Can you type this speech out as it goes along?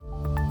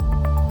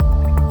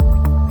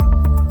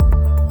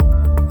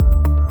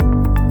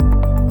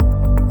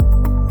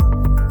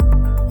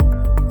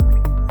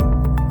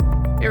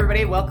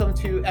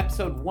to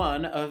episode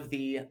one of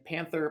the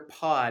Panther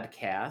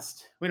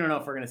podcast. We don't know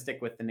if we're going to stick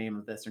with the name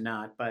of this or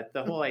not, but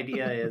the whole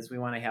idea is we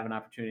want to have an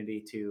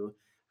opportunity to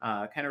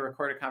kind of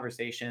record a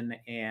conversation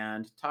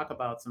and talk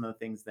about some of the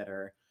things that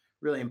are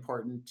really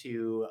important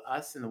to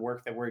us in the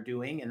work that we're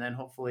doing, and then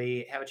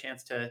hopefully have a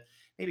chance to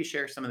maybe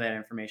share some of that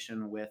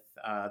information with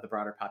the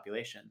broader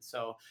population.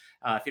 So,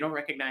 if you don't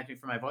recognize me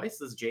from my voice,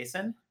 this is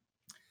Jason.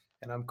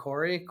 And I'm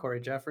Corey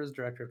Jeffers,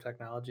 Director of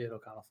Technology at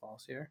O'Connell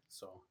Falls here.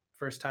 So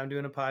first time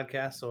doing a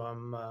podcast, so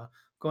I'm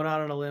going out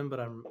on a limb, but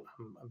I'm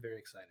very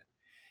excited.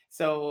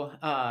 So,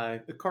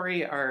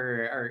 Corey,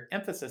 our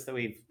emphasis that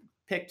we've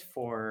picked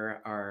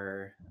for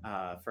our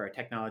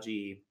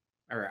technology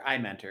or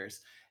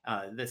iMentors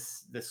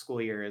this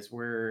school year is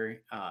we're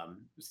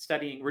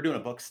doing a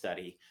book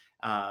study,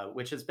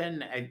 which has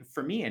been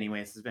for me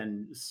anyways has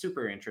been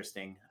super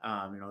interesting.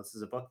 This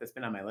is a book that's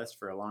been on my list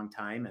for a long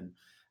time, and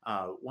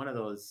one of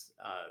those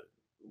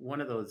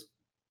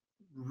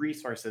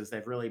resources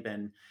they've really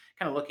been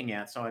kind of looking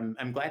at. So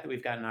I'm glad that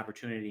we've got an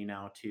opportunity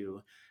now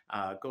to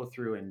go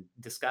through and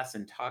discuss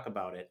and talk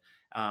about it.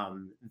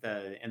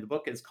 The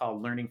book is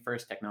called Learning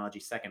First, Technology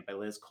Second by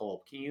Liz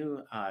Kolb. Can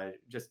you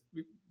just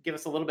give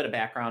us a little bit of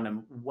background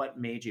on what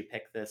made you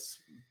pick this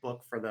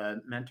book for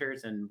the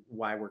mentors and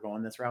why we're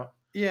going this route?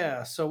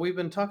 Yeah, so we've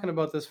been talking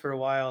about this for a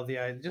while.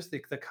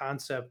 The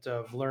concept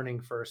of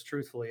learning first,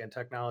 truthfully, and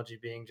technology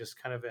being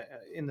just kind of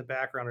in the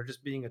background, or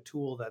just being a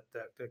tool that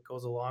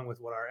goes along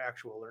with what our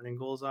actual learning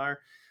goals are.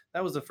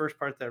 That was the first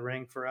part that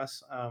rang for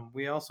us.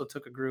 We also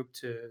took a group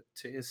to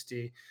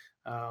ISTE,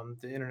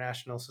 the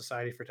International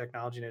Society for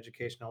Technology and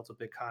Education, also a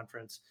big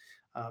conference.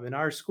 In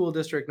our school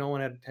district, no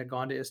one had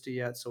gone to ISTE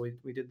yet, so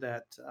we did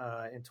that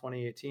in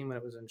 2018 when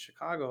it was in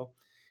Chicago,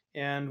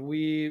 and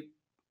we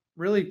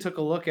really took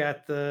a look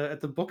at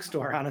the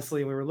bookstore.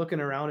 Honestly, we were looking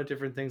around at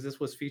different things. This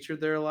was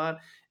featured there a lot,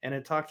 and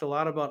it talked a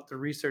lot about the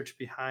research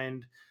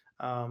behind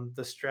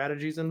the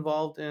strategies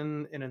involved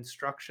in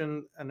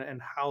instruction,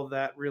 and how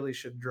that really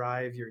should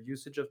drive your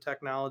usage of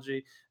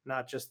technology,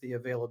 not just the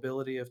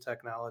availability of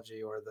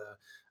technology, or the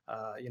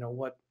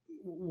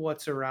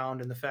what's around,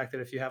 and the fact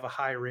that if you have a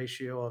high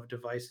ratio of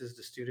devices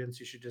to students,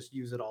 you should just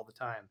use it all the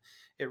time.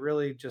 It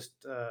really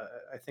just,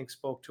 I think,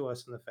 spoke to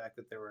us in the fact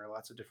that there were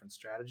lots of different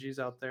strategies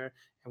out there,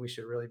 and we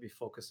should really be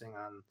focusing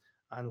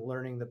on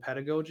learning the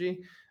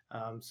pedagogy,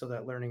 so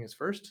that learning is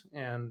first,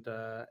 and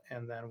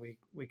then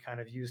we kind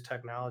of use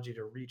technology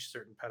to reach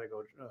certain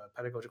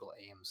pedagogical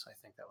aims. I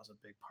think that was a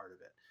big part of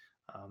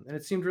it. And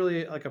it seemed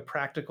really like a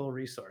practical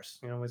resource.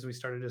 As we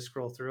started to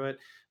scroll through it,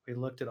 we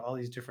looked at all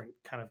these different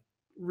kind of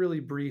really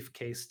brief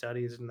case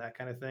studies and that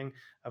kind of thing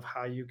of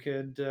how you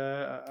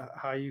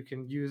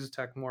can use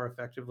tech more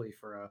effectively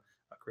for a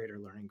greater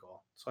learning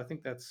goal. So I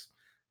think that's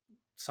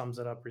sums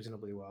it up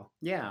reasonably well.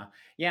 Yeah,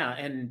 yeah,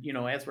 and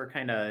as we're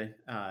kind of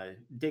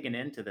digging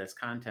into this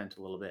content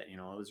a little bit, it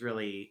was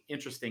really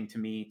interesting to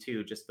me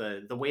too, just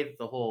the way that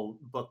the whole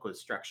book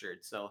was structured.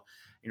 So,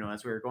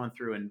 as we were going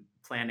through and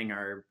planning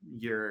our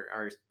year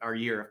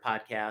of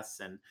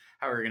podcasts and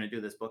how we are going to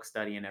do this book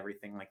study and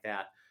everything like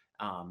that,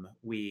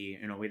 we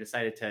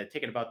decided to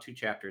take it about two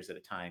chapters at a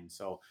time.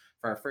 So,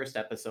 for our first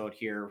episode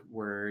here,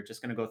 we're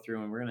just going to go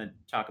through and we're going to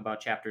talk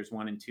about chapters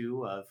 1 and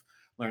 2 of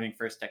Learning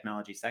First,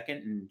 Technology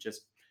Second, and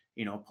just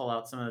pull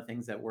out some of the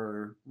things that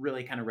were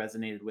really kind of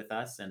resonated with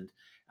us, and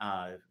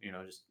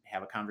just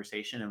have a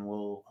conversation, and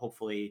we'll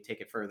hopefully take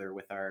it further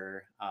with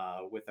our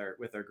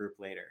group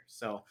later.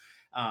 So,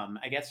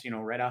 I guess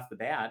right off the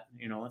bat,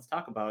 let's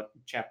talk about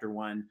chapter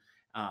one.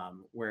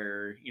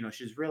 Where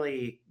she's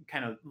really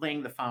kind of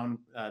laying the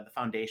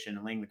foundation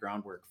and laying the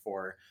groundwork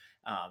for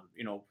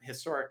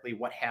historically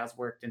what has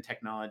worked in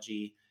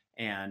technology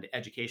and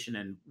education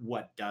and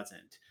what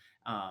doesn't.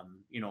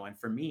 And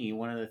for me,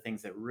 one of the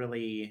things that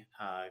really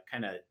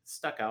kind of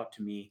stuck out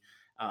to me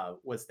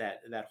was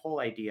that whole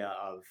idea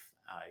of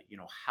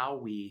how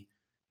we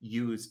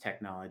use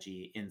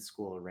technology in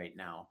school right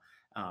now.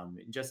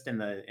 Just in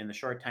the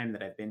short time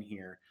that I've been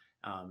here,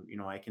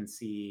 I can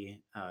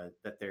see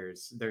that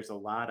there's a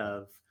lot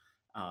of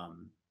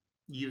um,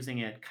 using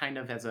it kind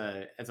of as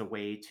a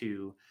way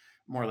to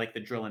more like the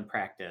drill and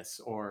practice,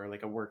 or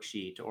like a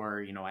worksheet,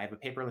 or I have a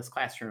paperless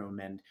classroom,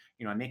 and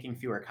I'm making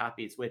fewer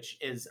copies, which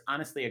is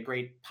honestly a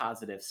great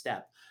positive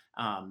step.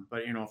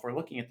 But if we're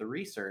looking at the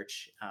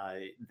research,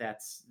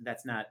 that's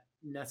not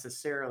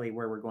necessarily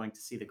where we're going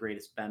to see the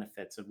greatest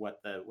benefits of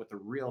what the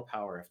real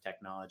power of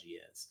technology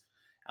is.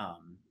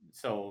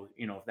 So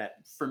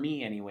that for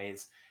me,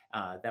 anyways,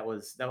 that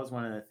was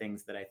one of the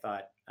things that I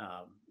thought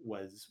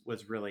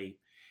was really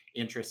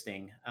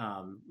interesting.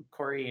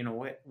 Corey,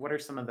 what are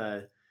some of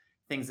the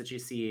things that you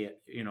see,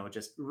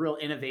 just real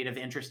innovative,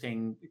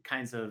 interesting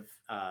kinds of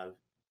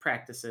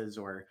practices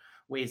or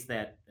ways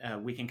that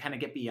we can kind of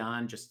get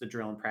beyond just the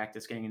drill and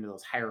practice, getting into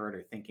those higher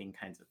order thinking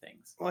kinds of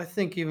things? Well, I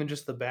think even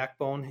just the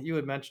backbone, you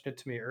had mentioned it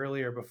to me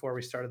earlier before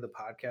we started the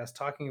podcast,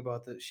 talking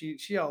about that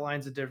she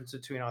outlines the difference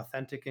between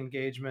authentic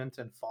engagement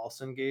and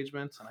false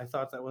engagement. And I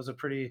thought that was a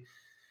pretty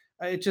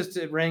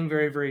it rang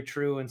very, very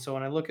true. And so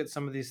when I look at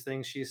some of these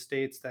things, she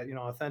states that,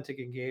 authentic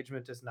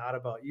engagement is not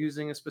about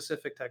using a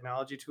specific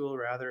technology tool.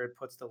 Rather, it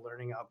puts the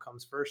learning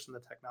outcomes first and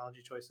the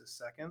technology choices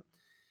second.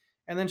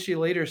 And then she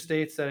later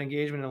states that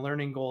engagement and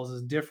learning goals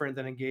is different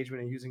than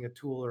engagement in using a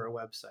tool or a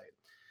website.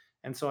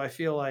 And so I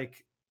feel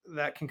like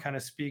that can kind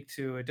of speak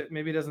to it.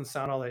 Maybe it doesn't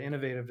sound all that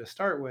innovative to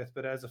start with,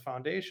 but as a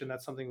foundation,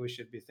 that's something we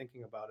should be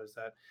thinking about, is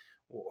that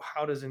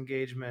how does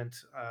engagement,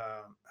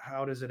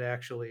 how does it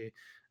actually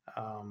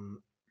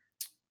um,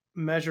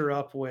 measure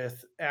up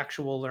with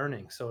actual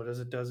learning? So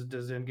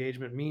does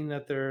engagement mean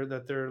that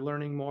they're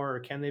learning more, or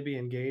can they be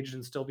engaged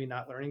and still be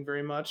not learning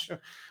very much,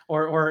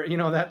 or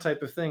that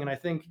type of thing? And I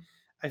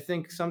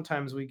think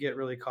sometimes we get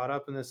really caught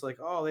up in this, like,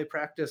 oh, they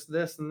practiced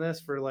this and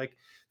this for like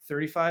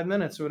 35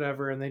 minutes or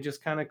whatever, and they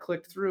just kind of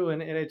clicked through,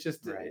 and Right.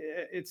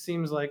 it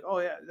seems like, oh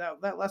yeah,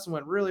 that lesson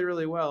went really,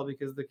 really well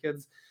because the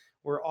kids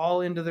were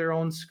all into their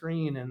own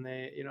screen, and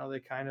they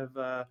kind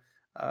of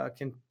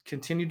can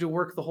continue to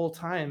work the whole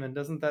time. And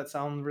doesn't that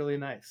sound really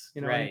nice?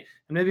 And Right.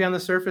 maybe on the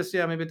surface,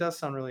 yeah, maybe it does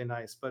sound really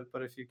nice, but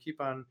if you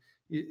keep on,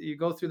 you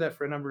go through that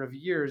for a number of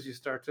years, you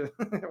start to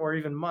or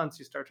even months,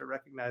 you start to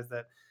recognize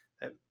that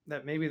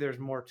maybe there's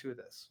more to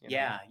this.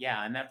 Yeah,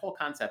 yeah, and that whole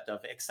concept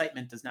of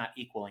excitement does not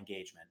equal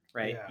engagement,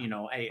 right?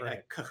 Yeah, A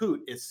right.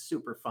 Kahoot is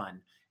super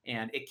fun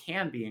and it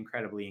can be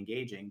incredibly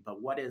engaging,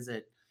 but what is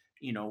it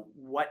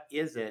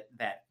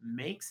that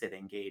makes it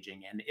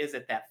engaging, and is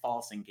it that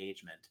false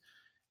engagement?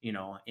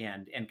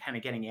 And kind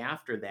of getting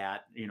after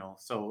that,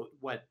 so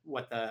what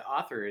the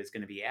author is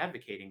going to be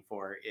advocating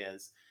for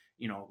is,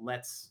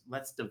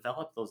 let's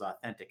develop those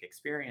authentic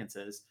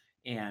experiences,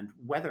 and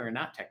whether or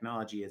not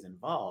technology is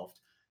involved,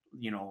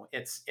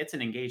 it's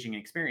an engaging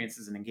experience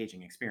is an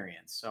engaging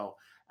experience. So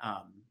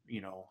how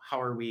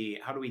do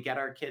we get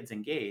our kids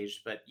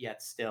engaged, but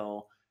yet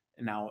still,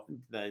 now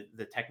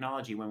the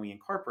technology, when we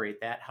incorporate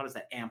that, how does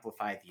that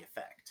amplify the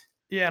effect?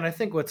 Yeah, and I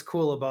think what's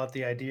cool about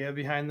the idea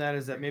behind that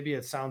is that maybe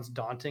it sounds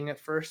daunting at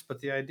first, but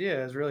the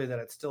idea is really that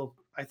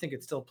I think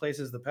it still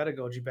places the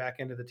pedagogy back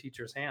into the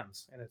teacher's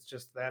hands. And it's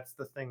just, that's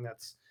the thing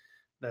that's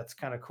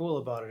kind of cool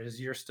about it,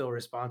 is you're still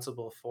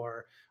responsible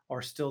for,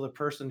 or still the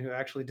person who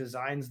actually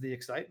designs the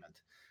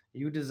excitement.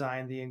 You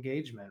design the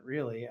engagement,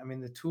 really. I mean,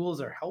 the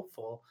tools are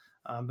helpful,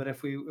 but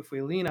if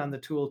we lean on the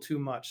tool too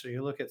much, so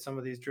you look at some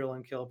of these drill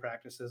and kill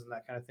practices and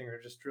that kind of thing,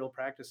 or just drill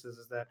practices,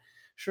 is that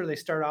sure, they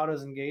start out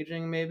as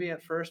engaging maybe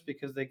at first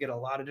because they get a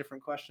lot of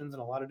different questions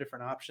and a lot of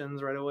different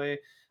options right away.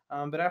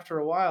 But after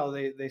a while,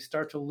 they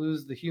start to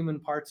lose the human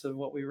parts of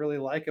what we really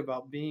like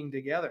about being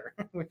together.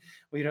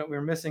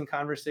 We're missing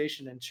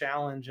conversation and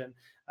challenge, and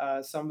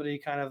somebody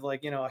kind of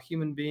like, a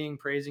human being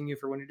praising you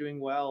for when you're doing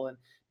well, and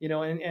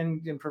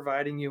and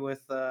providing you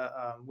with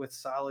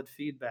solid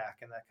feedback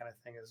and that kind of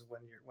thing, is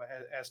when you're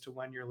as to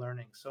when you're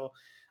learning. So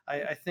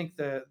I think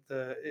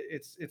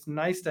it's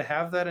nice to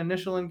have that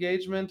initial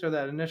engagement, or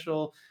that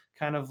initial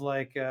kind of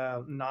like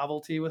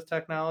novelty with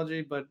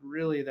technology, but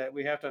really that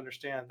we have to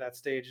understand that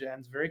stage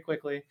ends very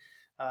quickly,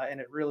 and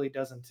it really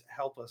doesn't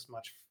help us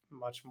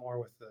much more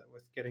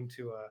with getting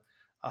to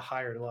a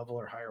higher level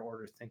or higher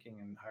order thinking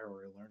and higher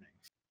order learning.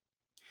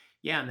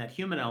 Yeah, and that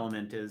human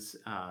element is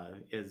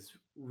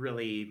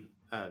really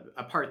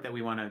a part that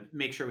we want to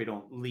make sure we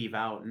don't leave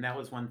out. And that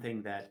was one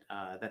thing that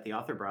the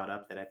author brought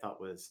up that I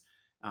thought was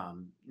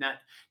not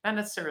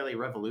necessarily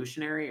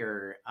revolutionary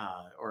or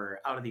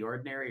out of the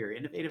ordinary or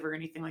innovative or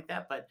anything like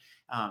that, but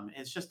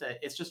it's just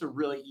a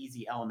really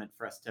easy element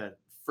for us to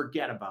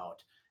forget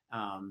about.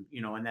 And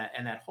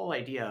that whole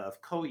idea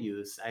of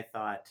co-use, I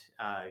thought,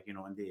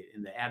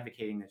 in the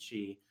advocating that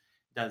she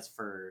does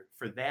for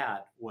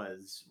that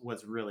was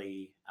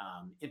really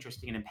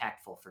interesting and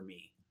impactful for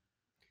me.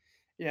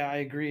 Yeah, I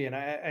agree, and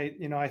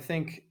I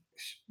think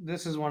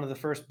this is one of the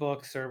first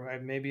books,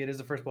 or maybe it is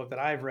the first book that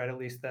I've read, at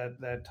least,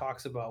 that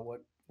talks about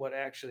what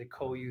actually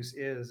co-use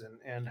is,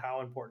 and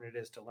how important it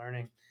is to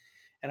learning.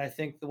 And I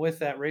think with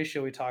that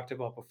ratio we talked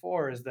about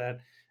before, is that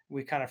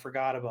we kind of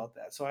forgot about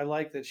that. So I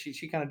like that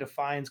she kind of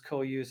defines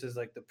co-use as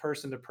like the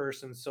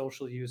person-to-person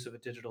social use of a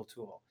digital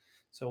tool.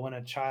 So when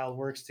a child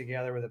works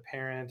together with a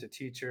parent, a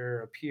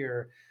teacher, a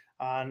peer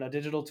on a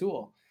digital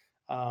tool.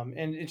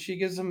 And she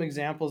gives some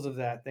examples of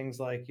that. Things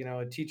like,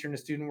 a teacher and a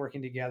student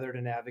working together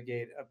to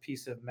navigate a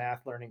piece of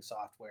math learning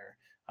software,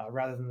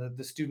 rather than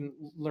the student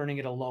learning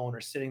it alone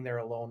or sitting there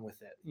alone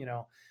with it.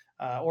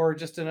 Or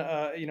just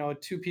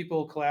two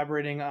people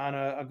collaborating on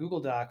a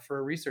Google Doc for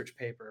a research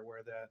paper,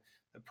 where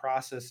the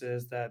process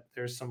is that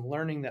there's some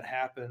learning that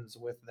happens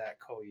with that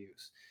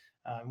co-use.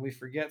 We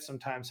forget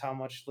sometimes how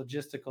much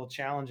logistical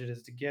challenge it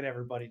is to get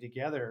everybody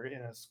together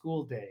in a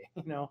school day,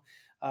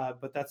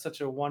 but that's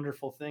such a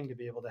wonderful thing to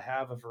be able to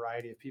have a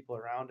variety of people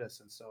around us.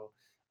 And so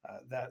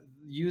that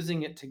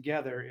using it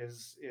together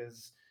is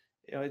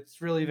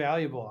it's really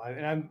valuable.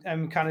 And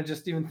I'm kind of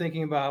just even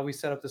thinking about how we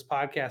set up this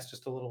podcast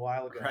just a little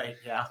while ago, Right.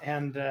 Yeah.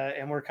 and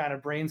we're kind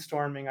of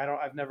brainstorming.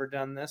 I've never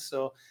done this,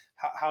 so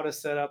how to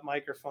set up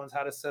microphones,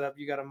 how to set up.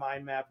 You got a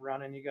mind map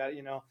running. You got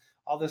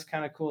all this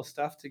kind of cool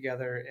stuff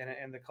together,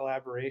 and the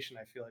collaboration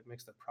I feel like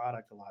makes the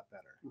product a lot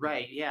better, you know.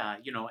 Right. Yeah.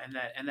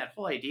 And that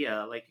whole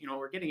idea, like,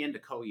 we're getting into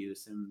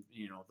co-use and,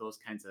 those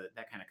kinds of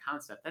that kind of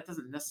concept. That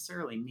doesn't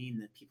necessarily mean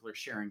that people are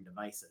sharing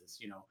devices.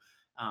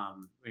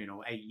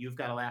 Hey, you've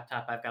got a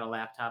laptop, I've got a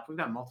laptop. We've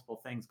got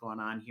multiple things going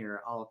on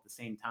here all at the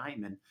same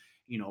time, and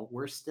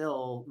we're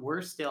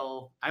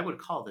still. I would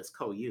call this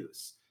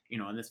co-use.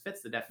 And this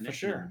fits the For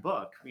definition in the sure.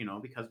 book.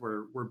 Because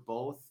we're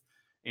both.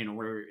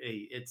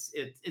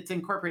 It's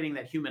incorporating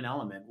that human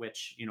element,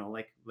 which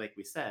like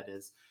we said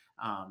it's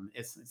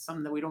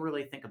something that we don't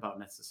really think about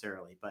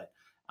necessarily, but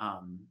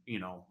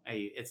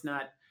it's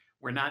not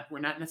we're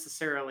not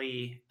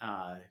necessarily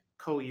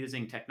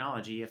co-using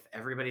technology if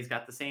everybody's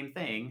got the same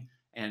thing,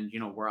 and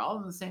we're all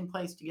in the same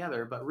place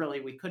together, but really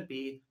we could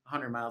be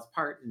 100 miles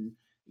apart, and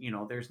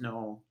there's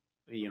no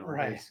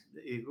Right.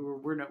 there's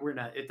we're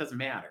not it doesn't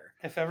matter.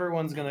 If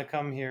everyone's going to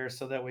come here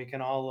so that we can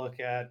all look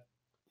at,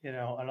 an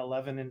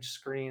 11-inch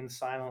screen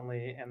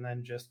silently and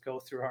then just go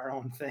through our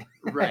own thing,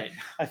 Right.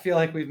 I feel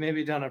like we've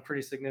maybe done a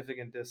pretty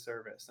significant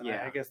disservice. And I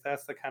Yeah. guess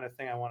that's the kind of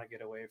thing I want to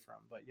get away from.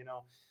 But,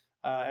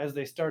 as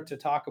they start to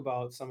talk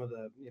about some of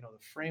the, the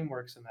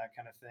frameworks and that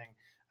kind of thing,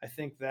 I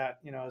think that,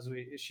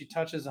 she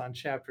touches on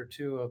chapter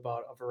 2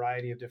 about a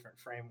variety of different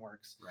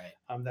frameworks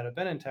Right. that have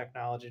been in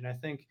technology. And I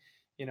think,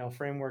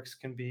 frameworks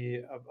can be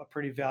a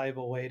pretty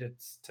valuable way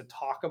to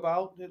talk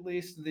about at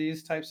least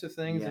these types of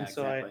things. Yeah, And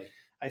so I, exactly.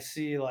 I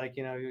see, like,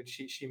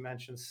 she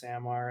mentioned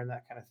SAMR and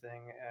that kind of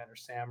thing, or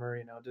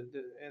SAMR,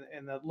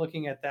 and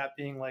looking at that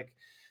being like,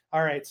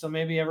 all right, so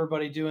maybe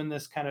everybody doing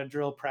this kind of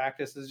drill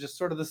practice is just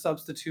sort of the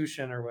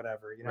substitution or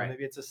whatever, Right.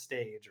 maybe it's a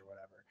stage or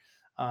whatever.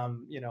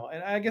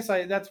 And I guess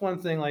that's one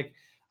thing, like,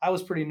 I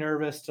was pretty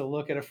nervous to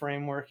look at a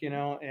framework,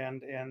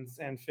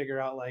 and figure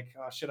out, like,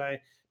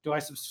 do I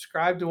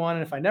subscribe to one?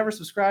 And if I never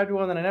subscribe to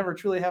one, then I never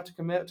truly have to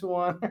commit to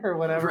one or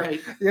whatever.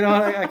 Right.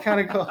 I kind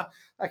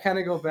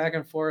of go back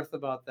and forth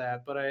about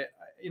that. But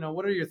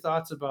what are your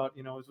thoughts about,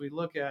 as we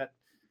look at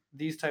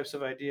these types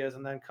of ideas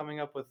and then coming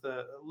up with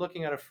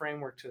looking at a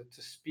framework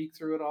to speak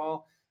through it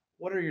all?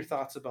 What are your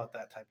thoughts about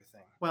that type of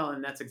thing? Well,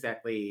 and that's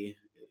exactly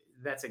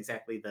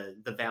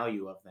the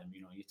value of them.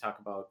 You talk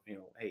about,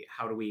 hey,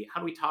 how do we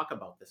talk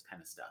about this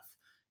kind of stuff?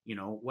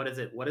 What does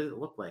it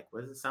look like?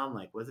 What does it sound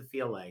like? What does it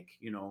feel like?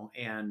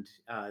 And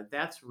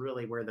that's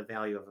really where the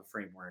value of a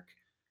framework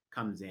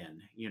comes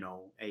in.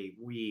 A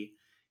we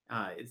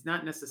It's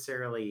not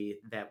necessarily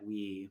that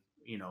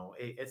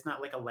it's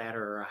not like a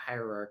ladder or a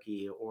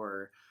hierarchy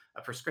or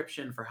a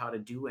prescription for how to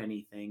do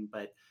anything,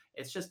 but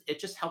it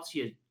just helps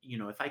you.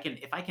 If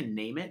I can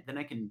name it, then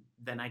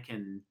I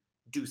can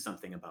do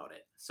something about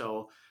it.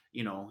 So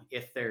if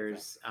Okay.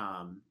 there's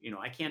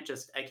I can't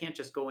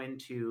just go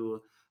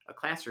into a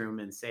classroom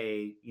and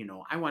say,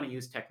 I want to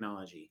use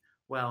technology.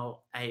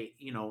 Well,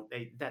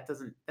 that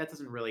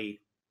doesn't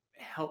really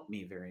help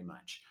me very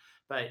much.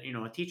 But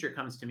a teacher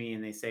comes to me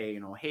and they say,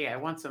 hey, I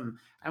want some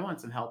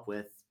help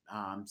with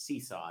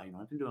Seesaw.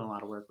 I've been doing a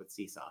lot of work with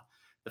Seesaw.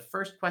 The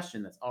first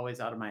question that's always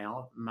out of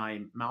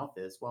my mouth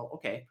is, well,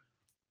 okay,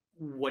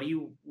 what are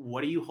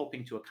you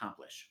hoping to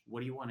accomplish? What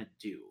do you want to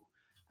do?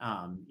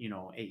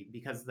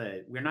 Because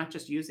we're not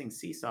just using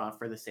Seesaw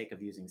for the sake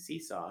of using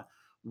Seesaw.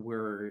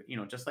 We're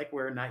just like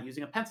we're not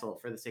using a pencil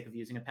for the sake of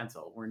using a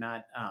pencil. We're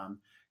not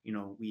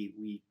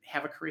we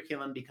have a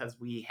curriculum because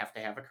we have to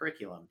have a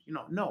curriculum.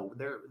 No,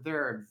 there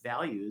are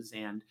values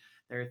and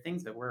there are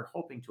things that we're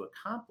hoping to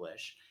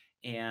accomplish.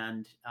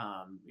 And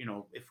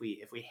if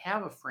we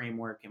have a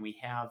framework and we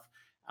have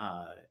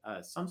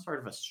some sort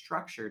of a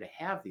structure to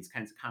have these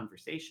kinds of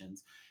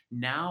conversations,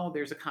 now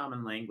there's a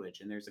common language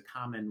and there's a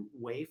common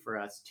way for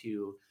us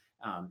to,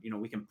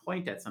 we can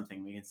point at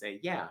something. We can say,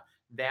 yeah,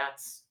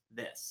 that's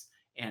this.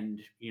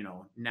 And,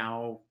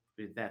 now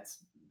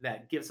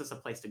that gives us a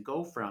place to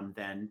go from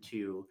then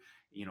to,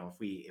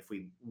 if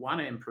we want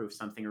to improve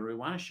something or we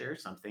want to share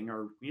something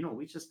or,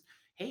 we just,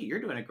 hey, you're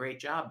doing a great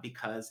job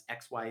because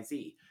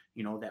XYZ,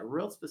 that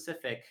real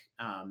specific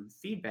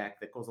feedback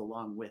that goes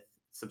along with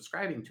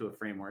subscribing to a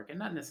framework, and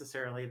not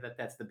necessarily that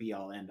that's the be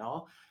all end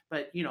all,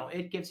 but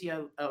it gives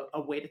you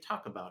a way to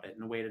talk about it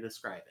and a way to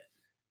describe it.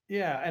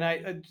 Yeah,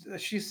 and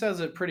she says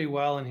it pretty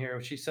well in here.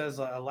 She says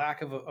a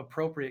lack of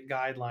appropriate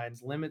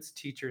guidelines limits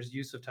teachers'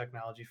 use of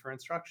technology for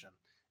instruction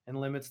and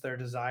limits their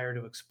desire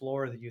to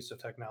explore the use of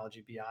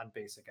technology beyond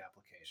basic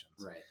applications.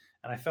 Right.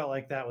 And I felt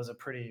like that was a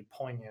pretty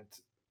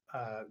poignant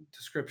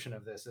description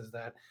of this. Is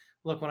that,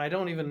 look, when I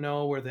don't even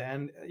know where the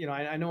end,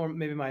 I know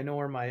maybe I know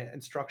where my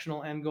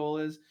instructional end goal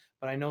is,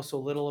 but I know so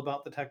little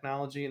about the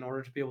technology in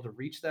order to be able to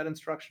reach that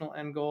instructional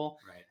end goal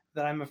Right.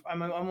 that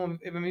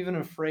I'm even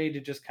afraid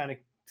to just kind of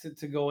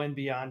to go in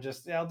beyond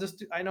just, yeah,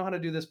 I know how to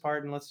do this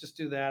part and let's just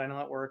do that. I know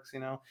it works,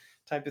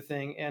 type of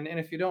thing. And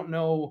if you don't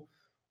know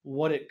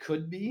what it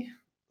could be,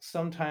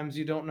 sometimes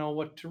you don't know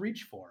what to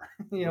reach for,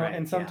 Right.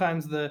 and Yeah.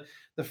 sometimes the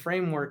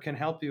framework can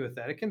help you with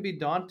that. It can be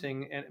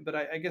daunting, but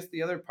I guess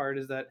the other part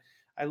is that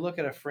I look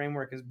at a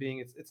framework as being,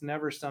 it's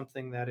never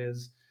something that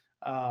is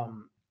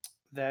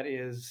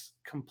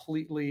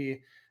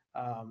completely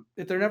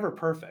they're never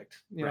perfect.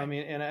 You know what I Right.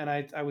 mean? And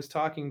I was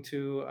talking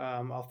to,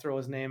 I'll throw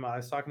his name out. I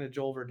was talking to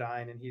Joel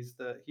Verdine, and he's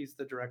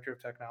the director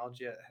of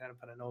technology at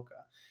Hennepin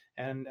Anoka.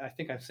 And I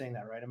think I'm saying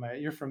that right. Am I?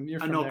 You're from there.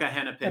 Anoka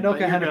Hennepin, but Anoka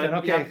you're Hennepin. good.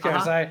 Okay, Yep.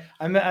 because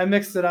I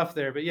mixed it up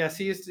there. But yes,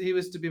 he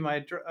was to be my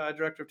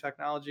director of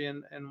technology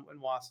in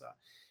Wausau.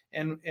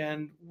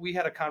 And we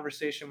had a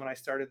conversation when I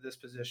started this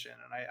position,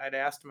 and I'd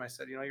asked him. I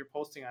said, you're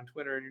posting on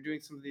Twitter and you're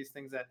doing some of these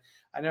things that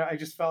I know I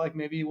just felt like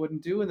maybe he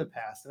wouldn't do in the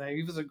past. And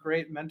he was a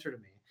great mentor to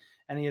me.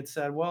 And he had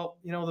said, well,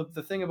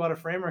 the thing about a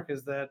framework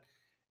is that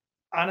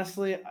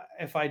honestly,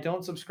 if I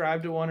don't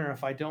subscribe to one or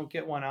if I don't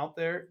get one out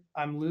there,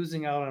 I'm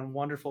losing out on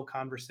wonderful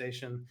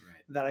conversation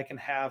Right. that I can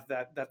have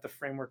that the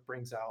framework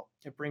brings out.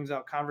 It brings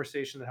out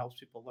conversation that helps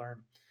people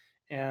learn.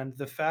 And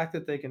the fact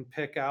that they can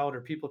pick out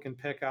or people can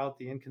pick out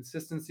the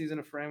inconsistencies in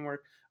a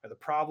framework or the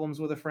problems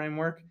with a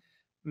framework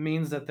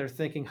means that they're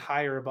thinking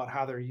higher about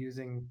how they're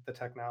using the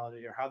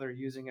technology or how they're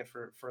using it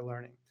for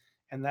learning.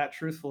 And that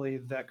truthfully,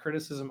 that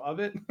criticism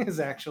of it is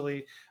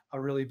actually a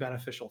really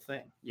beneficial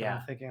thing. And I'm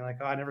Yeah. thinking like,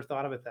 oh, I never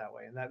thought of it that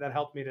way. And that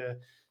helped me to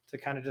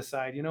kind of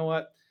decide, you know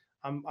what,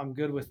 I'm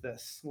good with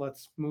this.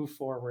 Let's move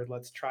forward.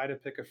 Let's try to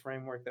pick a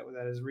framework that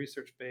is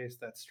research based,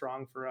 that's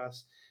strong for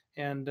us,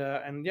 and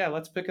yeah,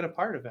 let's pick it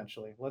apart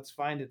eventually. Let's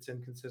find its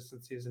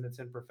inconsistencies and its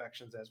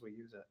imperfections as we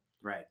use it.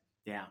 Right.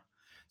 Yeah.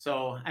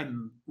 So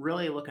I'm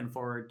really looking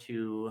forward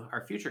to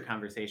our future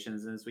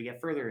conversations as we get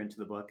further into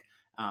the book.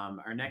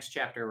 Our next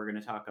chapter, we're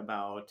going to talk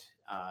about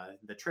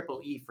the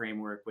Triple E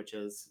framework, which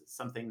is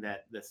something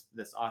that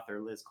this author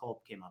Liz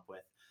Kolb came up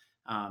with.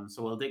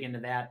 So we'll dig into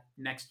that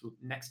next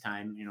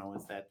time.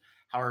 Is that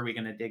how are we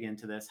going to dig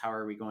into this? How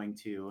are we going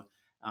to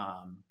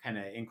kind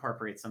of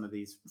incorporate some of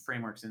these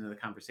frameworks into the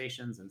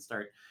conversations and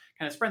start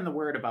kind of spreading the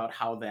word about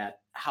how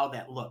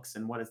that looks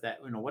and what does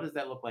that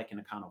look like in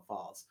Econo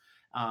Falls.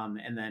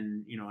 And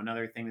then,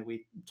 another thing that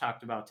we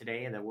talked about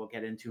today that we'll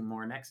get into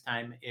more next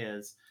time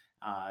is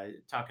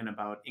talking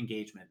about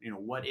engagement.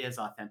 What is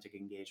authentic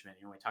engagement?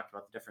 We talked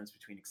about the difference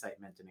between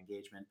excitement and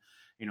engagement.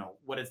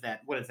 What is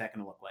that going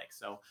to look like?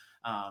 So,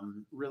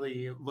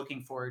 really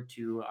looking forward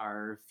to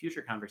our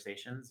future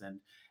conversations and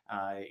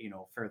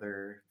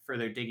further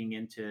digging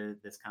into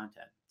this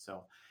content.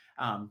 So,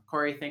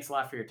 Corey, thanks a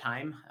lot for your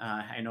time.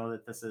 I know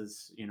that this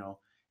is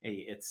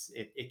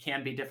it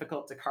can be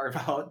difficult to carve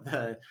out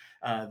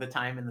the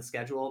time in the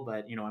schedule,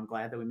 but I'm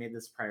glad that we made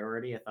this a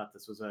priority. I thought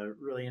this was a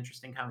really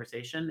interesting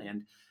conversation,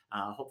 and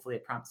hopefully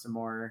it prompts some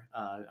more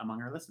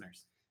among our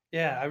listeners.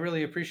 Yeah, I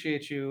really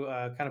appreciate you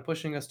kind of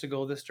pushing us to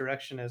go this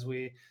direction as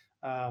we,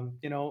 a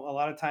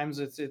lot of times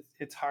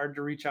it's hard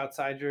to reach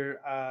outside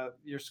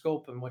your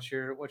scope and what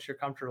you're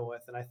comfortable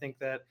with. And I think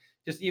that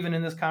just even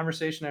in this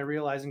conversation, I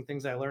realizing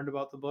things I learned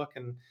about the book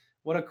and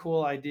what a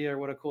cool idea or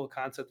what a cool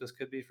concept this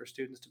could be for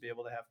students to be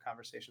able to have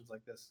conversations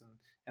like this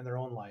in their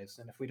own lives.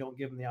 And if we don't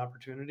give them the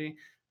opportunity,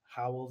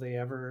 how will they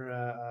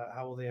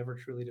ever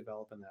truly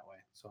develop in that way?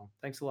 So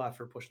thanks a lot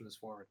for pushing this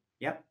forward.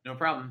 Yep, no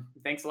problem.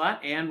 Thanks a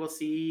lot, and we'll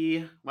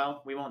see.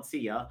 Well, we won't see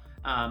ya,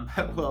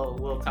 but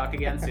we'll talk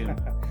again soon.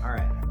 All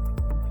right.